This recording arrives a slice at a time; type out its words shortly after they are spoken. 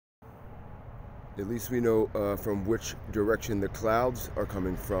At least we know from which direction the clouds are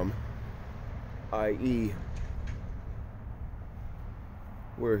coming from, i.e.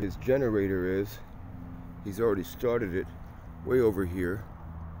 where his generator is. He's already started it way over here.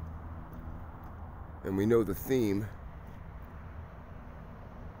 And we know the theme,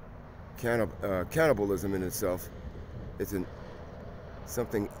 cannibalism in itself. It's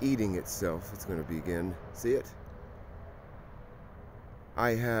something eating itself. It's going to begin. See it?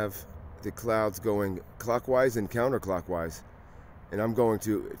 I have the clouds going clockwise and counterclockwise, and I'm going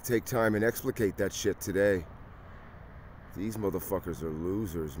to take time and explicate that shit today. These motherfuckers are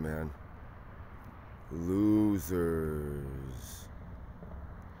losers, man. Losers.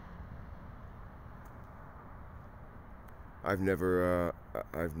 I've never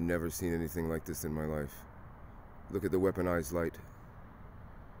seen anything like this in my life. Look at the weaponized light.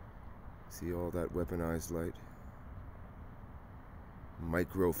 See all that weaponized light?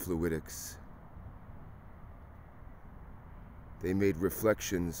 Microfluidics. They made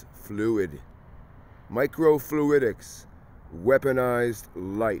reflections fluid. Microfluidics. Weaponized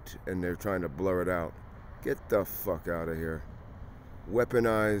light, and they're trying to blur it out. Get the fuck out of here.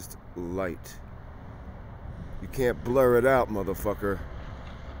 Weaponized light. You can't blur it out, motherfucker.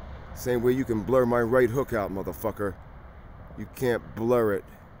 Same way you can blur my right hook out, motherfucker. You can't blur it.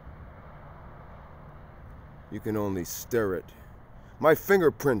 You can only stir it. My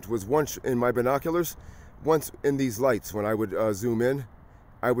fingerprint was once in my binoculars, once in these lights. When I would zoom in,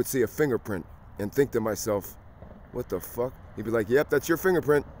 I would see a fingerprint and think to myself, what the fuck? He'd be like, yep, that's your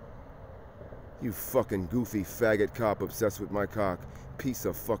fingerprint. You fucking goofy faggot cop obsessed with my cock. Piece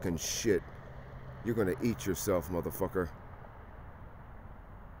of fucking shit. You're gonna eat yourself, motherfucker.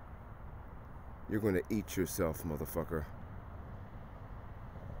 You're gonna eat yourself, motherfucker.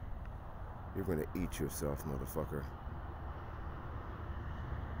 You're gonna eat yourself, motherfucker.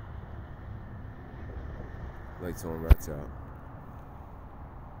 Lights on, rats out.